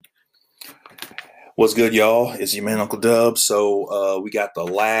What's good, y'all? It's your man, Uncle Dub. So we got the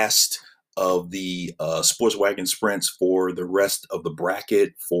last of the sports wagon sprints for the rest of the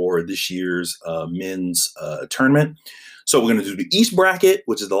bracket for this year's men's tournament. So we're going to do the East bracket,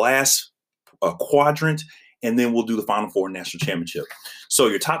 which is the last quadrant, and then we'll do the Final Four national championship. So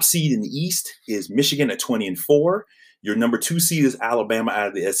your top seed in the East is Michigan at 20-4. Your number 2 seed is Alabama out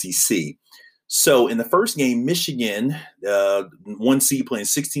of the SEC. So in the first game, Michigan, 1 seed playing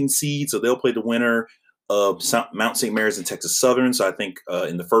 16 seed, so they'll play the winner of Mount St. Mary's and Texas Southern. So I think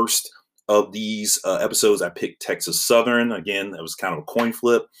in the first of these episodes, I picked Texas Southern. Again, that was kind of a coin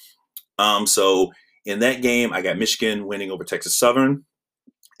flip. So in that game, I got Michigan winning over Texas Southern.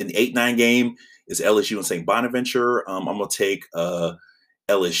 In the 8-9 game is LSU and St. Bonaventure. I'm going to take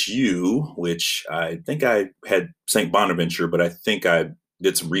LSU, which I think I had St. Bonaventure, but I think I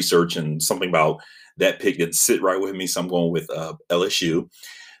did some research and something about that pick didn't sit right with me, so I'm going with LSU.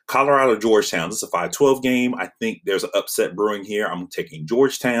 Colorado, Georgetown. This is a 5-12 game. I think there's an upset brewing here. I'm taking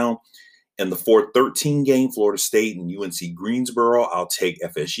Georgetown. In the 4-13 game, Florida State and UNC Greensboro, I'll take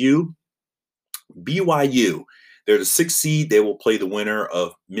FSU. BYU, they're the 6th seed. They will play the winner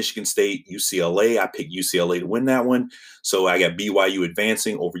of Michigan State, UCLA. I picked UCLA to win that one. So I got BYU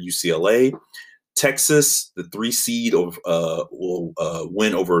advancing over UCLA. Texas, the 3 seed will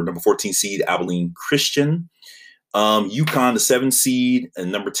win over number 14 seed Abilene Christian. UConn, the 7 seed,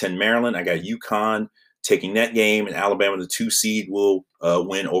 and number 10 Maryland. I got UConn taking that game, and Alabama, the 2 seed, will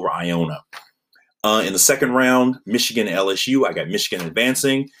win over Iona. In the second round, Michigan and LSU. I got Michigan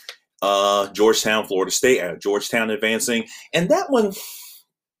advancing. Georgetown, Florida State. I got Georgetown advancing, and that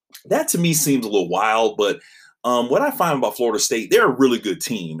to me seems a little wild. But what I find about Florida State, they're a really good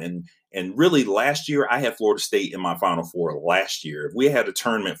team, and really last year I had Florida State in my Final Four last year. If we had a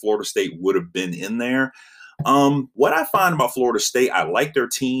tournament, Florida State would have been in there. What I find about Florida State, I like their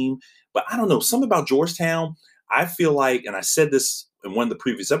team, but I don't know, something about Georgetown. I feel like, and I said this in one of the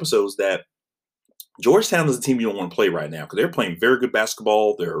previous episodes, that Georgetown is a team you don't want to play right now because they're playing very good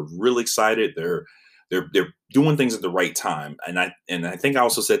basketball. They're really excited. They're doing things at the right time, and I think I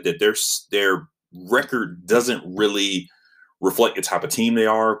also said that their record doesn't really reflect the type of team they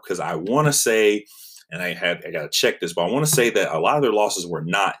are, because I want to say, and I got to check this, but I want to say that a lot of their losses were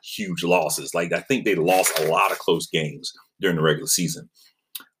not huge losses. Like, I think they lost a lot of close games during the regular season.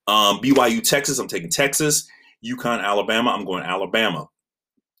 BYU, Texas, I'm taking Texas. UConn, Alabama, I'm going Alabama.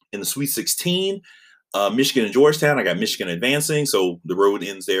 In the Sweet 16, Michigan and Georgetown, I got Michigan advancing, so the road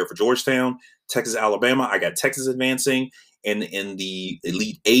ends there for Georgetown. Texas, Alabama, I got Texas advancing. And in the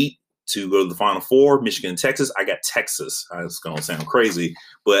Elite 8, to go to the Final Four, Michigan and Texas, I got Texas. It's going to sound crazy,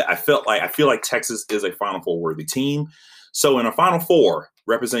 but I feel like Texas is a Final Four worthy team. So in a Final Four,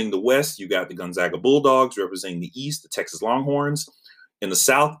 representing the West, you got the Gonzaga Bulldogs. Representing the East, the Texas Longhorns. In the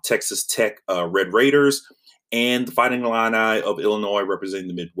South, Texas Tech Red Raiders, and the Fighting Illini of Illinois representing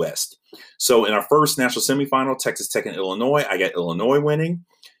the Midwest. So in our first national semifinal, Texas Tech and Illinois, I got Illinois winning.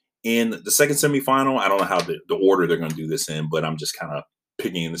 In the second semifinal, I don't know how the order they're going to do this in, but I'm just kind of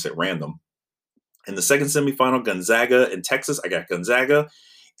picking this at random. In the second semifinal, Gonzaga and Texas, I got Gonzaga.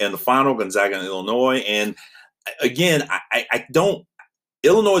 And the final, Gonzaga and Illinois. And again, I don't.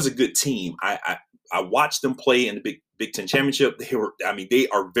 Illinois is a good team. I watched them play in the Big Ten championship. They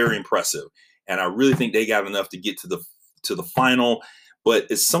are very impressive, and I really think they got enough to get to the final. But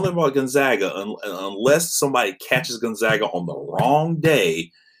it's something about Gonzaga. Unless somebody catches Gonzaga on the wrong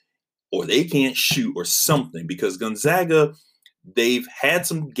day, or they can't shoot or something, because Gonzaga, they've had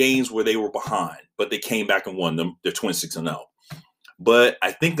some games where they were behind, but they came back and won them. They're 26-0. But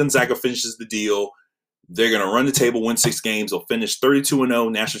I think Gonzaga finishes the deal. They're going to run the table, win 6 games. They'll finish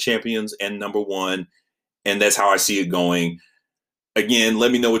 32-0, national champions and number 1. And that's how I see it going. Again,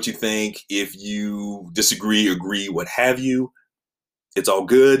 let me know what you think. If you disagree, agree, what have you, it's all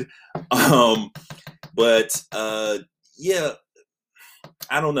good. Yeah,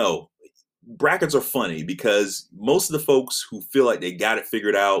 I don't know. Brackets are funny because most of the folks who feel like they got it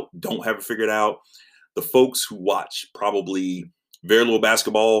figured out don't have it figured out. The folks who watch probably very little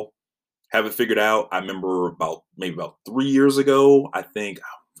basketball have it figured out. I remember maybe about 3 years ago, I can't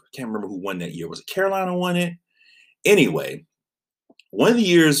remember who won that year. Was it Carolina won it? Anyway, one of the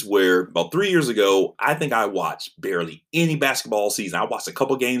years where about 3 years ago, I think I watched barely any basketball season. I watched a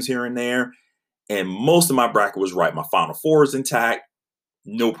couple games here and there, and most of my bracket was right. My Final Four is intact,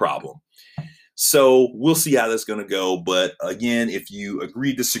 no problem. So we'll see how that's going to go. But again, if you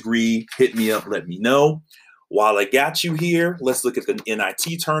agree, disagree, hit me up, let me know. While I got you here, let's look at the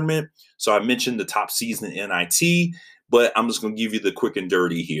NIT tournament. So I mentioned the top seeds in NIT, but I'm just going to give you the quick and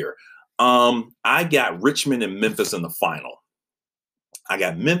dirty here. I got Richmond and Memphis in the final. I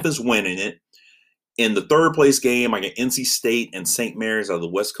got Memphis winning it. In the third place game, I got NC State and St. Mary's out of the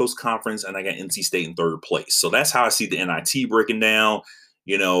West Coast Conference, and I got NC State in third place. So that's how I see the NIT breaking down.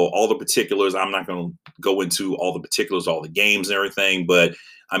 All the particulars. I'm not going to go into all the particulars, all the games and everything, but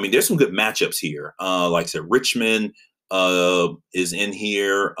I mean, there's some good matchups here. Like I said, Richmond is in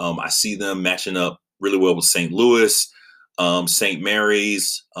here. I see them matching up really well with St. Louis. St.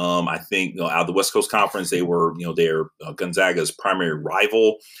 Mary's, I think, out of the West Coast Conference, they were, they're Gonzaga's primary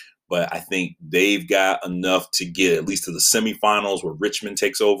rival. But I think they've got enough to get at least to the semifinals where Richmond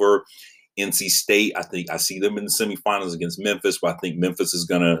takes over. NC State, I think I see them in the semifinals against Memphis, but I think Memphis is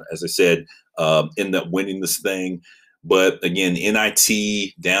going to, as I said, end up winning this thing. But again, NIT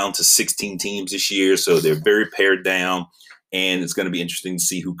down to 16 teams this year, so they're very pared down, and it's going to be interesting to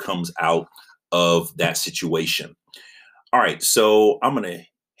see who comes out of that situation. All right, so I'm going to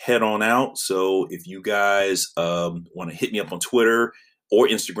head on out. So if you guys want to hit me up on Twitter or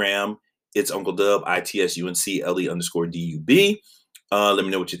Instagram, it's Uncle Dub, ITSUNCLE_DUB. Let me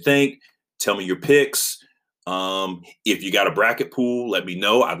know what you think. Tell me your picks. If you got a bracket pool, let me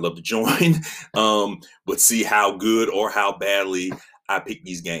know. I'd love to join. But see how good or how badly I pick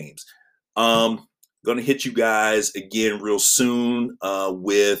these games. Going to hit you guys again real soon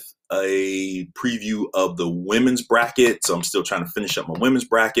with a preview of the women's bracket. So I'm still trying to finish up my women's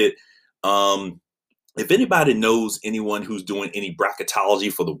bracket. If anybody knows anyone who's doing any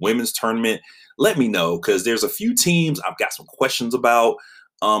bracketology for the women's tournament, let me know, because there's a few teams I've got some questions about.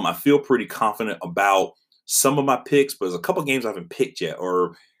 I feel pretty confident about some of my picks, but there's a couple games I haven't picked yet,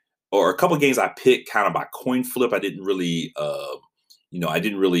 or a couple games I picked kind of by coin flip. I didn't really, I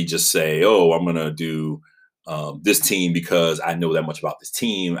didn't really just say, oh, I'm going to do this team because I know that much about this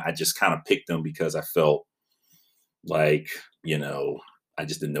team. I just kind of picked them because I felt like, I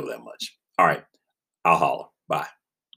just didn't know that much. All right. I'll holla.